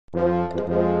Lucky.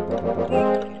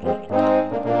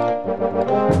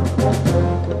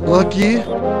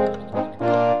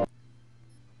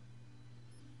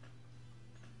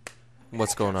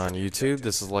 What's going on YouTube?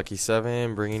 This is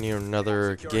Lucky7 bringing you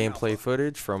another gameplay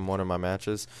footage from one of my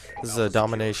matches. This is a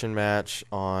domination match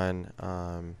on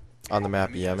the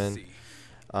map Yemen.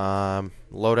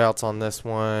 Loadouts on this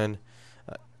one,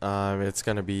 it's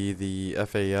going to be the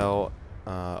FAL.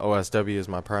 OSW is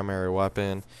my primary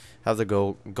weapon. Have the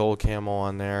gold camo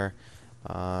on there.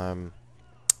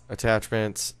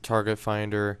 Attachments, target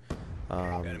finder,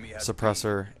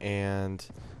 suppressor, and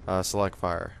select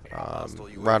fire.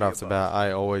 Right off the bat,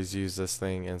 I always use this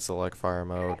thing in select fire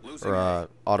mode or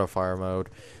auto fire mode.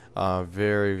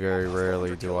 Very, very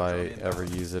rarely do I ever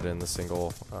use it in the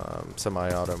single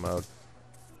semi-auto mode.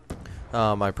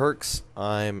 My perks,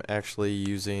 I'm actually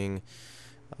using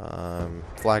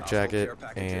Flak Jacket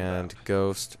and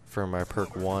Ghost for my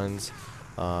perk 1s.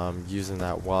 Using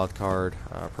that wild card,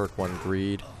 perk 1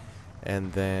 Greed.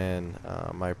 And then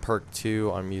my perk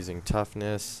 2, I'm using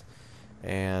Toughness.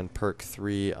 And perk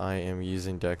 3, I am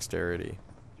using Dexterity.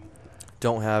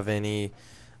 Don't have any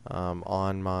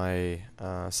on my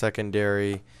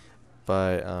secondary,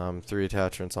 but 3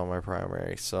 attachments on my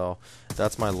primary. So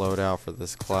that's my loadout for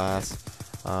this class.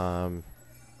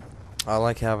 I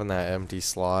like having that empty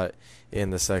slot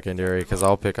in the secondary because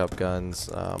I'll pick up guns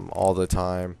all the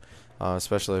time,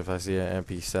 especially if I see an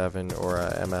MP7 or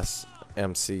a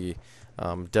MC.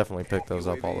 Definitely pick those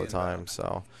up all the time.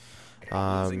 So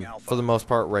for the most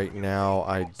part right now,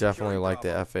 I definitely like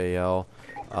the FAL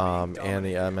and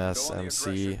the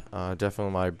MSMC.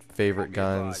 Definitely my favorite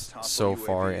guns so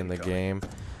far in the game.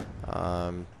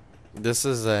 This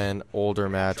is an older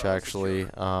match actually.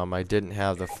 I didn't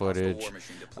have the footage.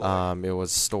 It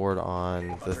was stored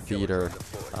on the theater.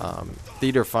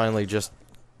 Theater finally just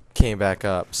came back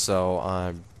up, so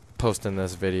I'm posting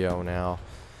this video now.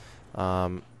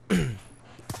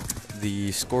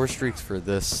 The score streaks for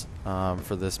this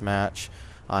match,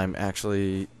 I'm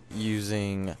actually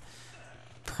using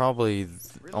probably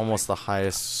almost the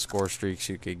highest score streaks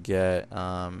you could get.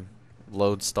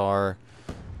 Lodestar,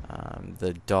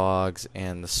 the Dogs,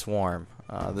 and the Swarm.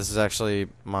 This is actually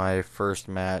my first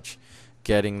match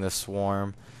getting the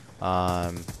Swarm.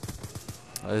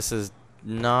 This is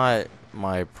not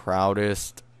my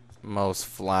proudest, most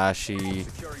flashy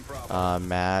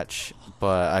match,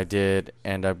 but I did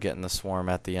end up getting the Swarm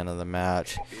at the end of the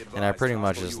match, and I pretty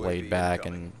much just laid back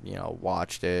and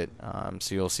watched it.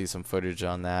 So you'll see some footage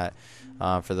on that.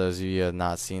 For those of you who have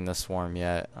not seen the Swarm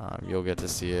yet, you'll get to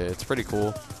see it. It's pretty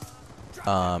cool.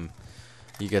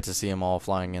 You get to see them all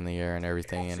flying in the air and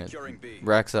everything, and it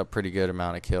racks up pretty good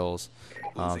amount of kills.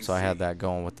 So I had that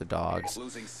going with the Dogs.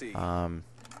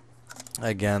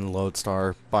 Again,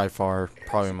 Lodestar, by far,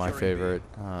 probably my favorite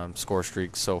score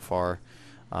streak so far.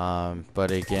 But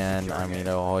again, I mean, it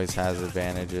always has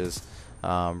advantages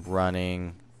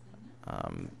running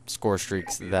score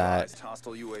streaks that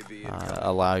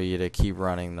allow you to keep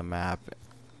running the map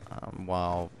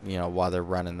while they're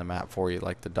running the map for you,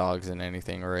 like the Dogs and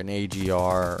anything, or an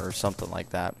AGR or something like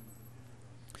that.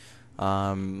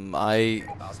 I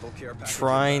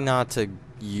try not to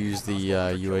use the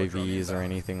UAVs or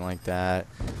anything like that.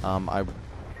 I'm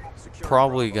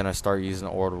probably gonna start using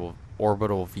orbital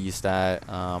VStat.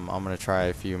 I'm gonna try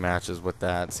a few matches with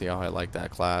that, see how I like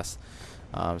that class,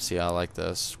 see how I like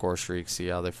the score streaks, see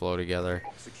how they flow together.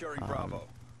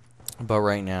 But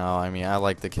right now, I mean, I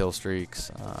like the kill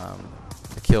streaks,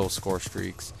 the kill score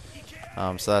streaks.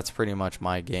 So that's pretty much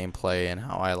my gameplay and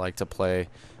how I like to play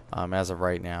as of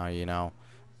right now.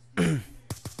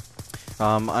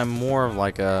 I'm more of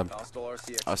like a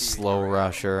slow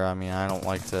rusher. I mean, I don't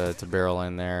like to barrel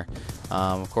in there.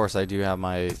 Of course, I do have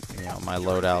my my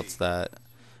loadouts that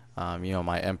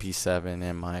my MP7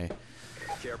 and my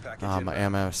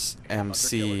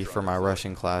MSMC for my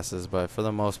rushing classes, but for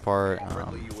the most part,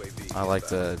 I like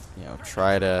to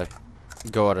try to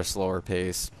go at a slower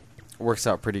pace. Works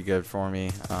out pretty good for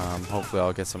me. Hopefully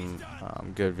I'll get some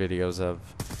good videos of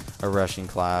a rushing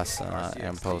class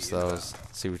and post those,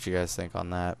 see what you guys think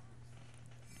on that.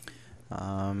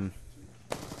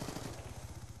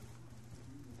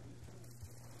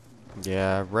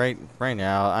 Yeah, right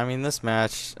now, I mean, this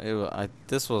match,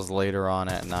 this was later on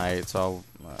at night, so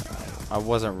I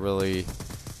wasn't really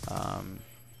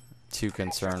too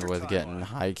concerned with getting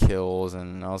high kills,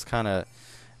 and I was kind of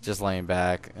just laying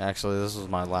back. Actually, this was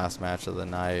my last match of the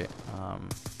night,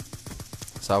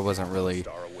 so I wasn't really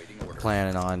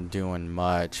planning on doing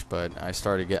much, but I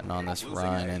started getting on this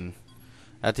run, and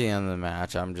at the end of the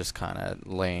match, I'm just kind of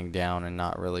laying down and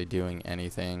not really doing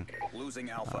anything.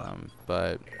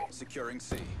 But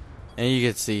and you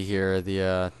can see here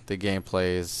the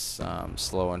gameplay is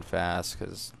slow and fast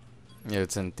because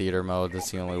it's in theater mode.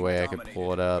 That's the only way I could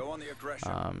pull it up.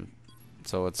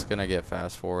 So it's gonna get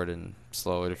fast forward and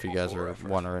slow it if you guys are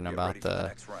wondering about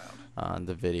the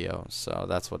video. So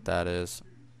that's what that is.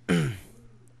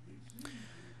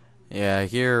 Yeah,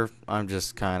 here I'm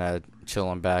just kind of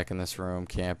chilling back in this room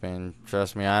camping.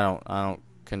 Trust me, I don't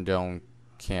condone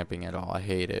camping at all. I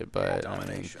hate it, but I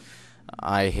mean,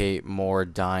 I hate more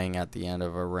dying at the end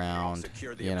of a round,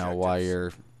 you know, while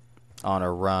you're on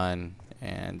a run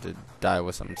and to die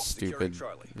with some stupid,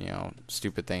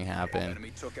 stupid thing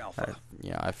happen.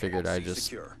 I figured I'd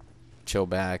just chill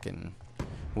back and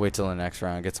wait till the next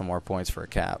round, get some more points for a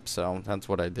cap. So that's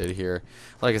what I did here.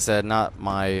 Like I said, not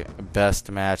my best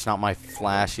match, not my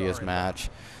flashiest match,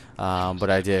 but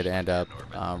I did end up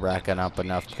racking up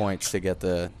enough points to get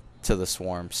to the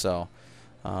swarm. So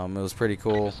it was pretty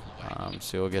cool.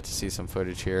 So you'll get to see some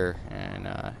footage here in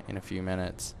a few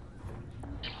minutes.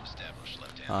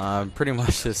 Pretty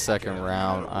much this second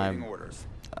round,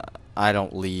 I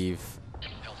don't leave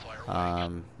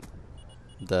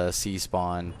the C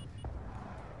spawn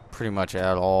pretty much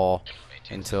at all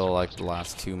until like the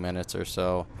last 2 minutes or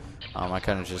so. I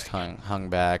kind of just hung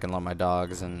back and let my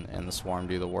dogs and the swarm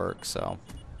do the work. So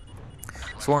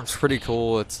swarm's pretty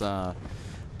cool. It's a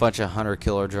bunch of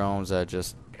hunter-killer drones that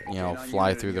just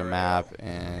fly through the map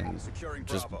and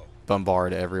just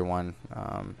bombard everyone.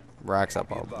 Racks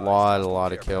up a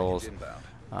lot of kills.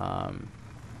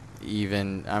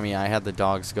 Even I mean, I had the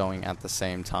dogs going at the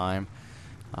same time.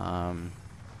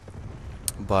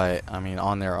 But I mean,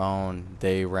 on their own,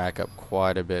 they rack up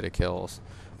quite a bit of kills.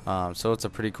 So it's a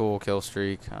pretty cool kill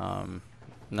streak.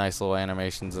 Nice little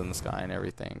animations in the sky and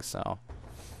everything. So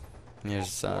here's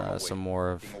some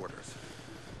more of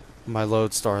my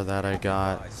lodestar that I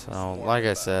got. So like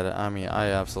I said, I mean, I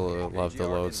absolutely love the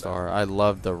lodestar. I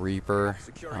love the Reaper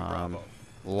a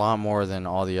lot more than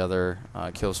all the other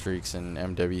kill streaks in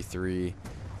MW3.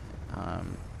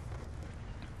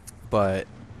 But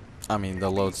I mean, the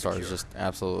lodestar is just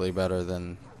absolutely better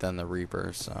than the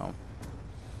Reaper. So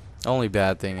only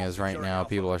bad thing is right now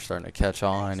people are starting to catch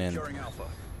on and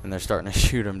they're starting to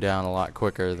shoot them down a lot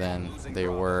quicker than they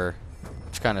were,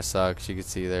 which kind of sucks. You can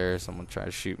see there someone tried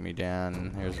to shoot me down,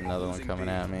 and here's another one coming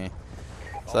at me.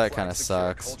 So that kind of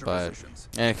sucks,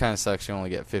 and it kind of sucks you only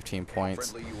get 15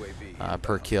 points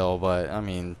per kill, but I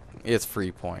mean, it's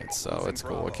free points, so it's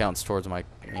cool. It counts towards my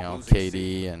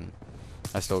KD, and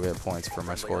I still get points for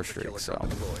my score streak, so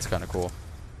it's kind of cool.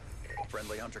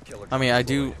 I mean, I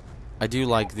do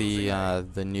like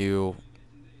the new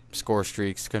score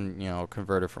streaks,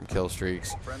 converted from kill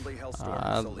streaks.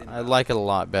 I like it a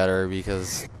lot better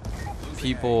because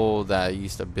people that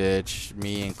used to bitch,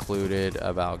 me included,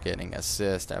 about getting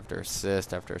assist after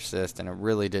assist after assist, and it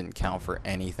really didn't count for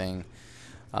anything.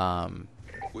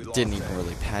 Didn't even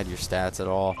really pad your stats at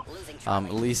all.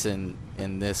 At least in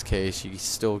this case, you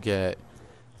still get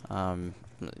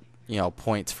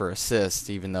points for assists,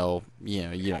 even though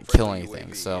you don't kill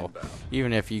anything. So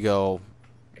even if you go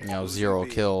 0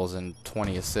 kills and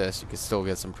 20 assists, you can still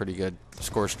get some pretty good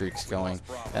score streaks going,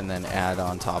 and then add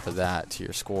on top of that to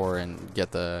your score and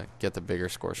get the bigger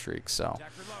score streaks. So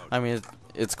I mean,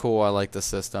 it's cool. I like the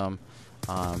system.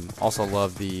 Also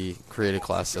love the creative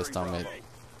class system. It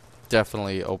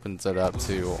definitely opens it up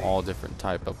to all different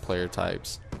type of player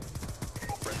types.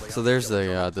 So there's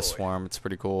the swarm. It's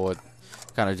pretty cool. It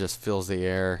kind of just fills the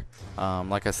air.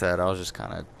 Like I said, I was just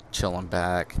kind of chilling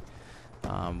back,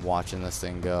 watching this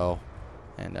thing go,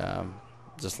 and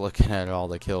just looking at all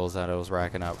the kills that it was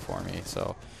racking up for me.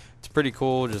 So it's pretty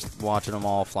cool just watching them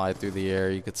all fly through the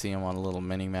air. You could see them on a little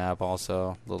mini map,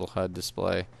 also little HUD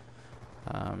display.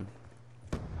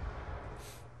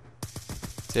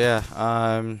 Yeah,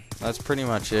 that's pretty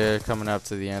much it. Coming up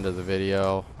to the end of the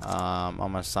video. I'm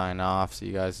gonna sign off so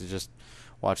you guys can just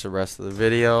watch the rest of the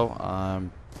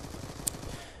video.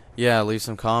 Yeah, leave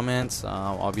some comments.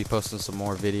 I'll be posting some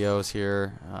more videos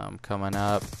here coming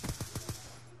up.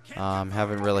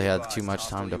 Haven't really had too much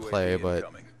time to play,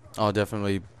 but I'll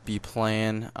definitely be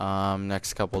playing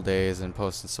next couple days and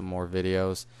posting some more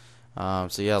videos.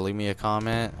 So yeah, leave me a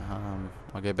comment.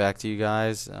 I'll get back to you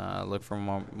guys. Look for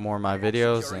more of my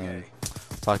videos, and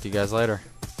talk to you guys later.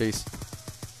 Peace.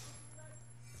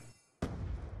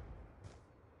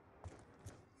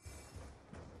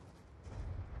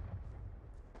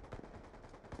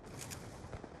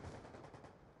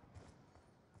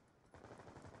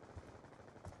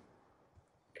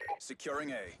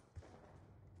 Securing A.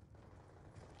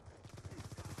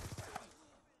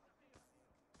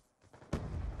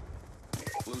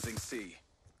 Losing C.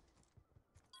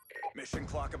 Mission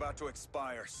clock about to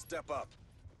expire. Step up.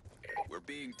 We're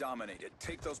being dominated.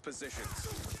 Take those positions.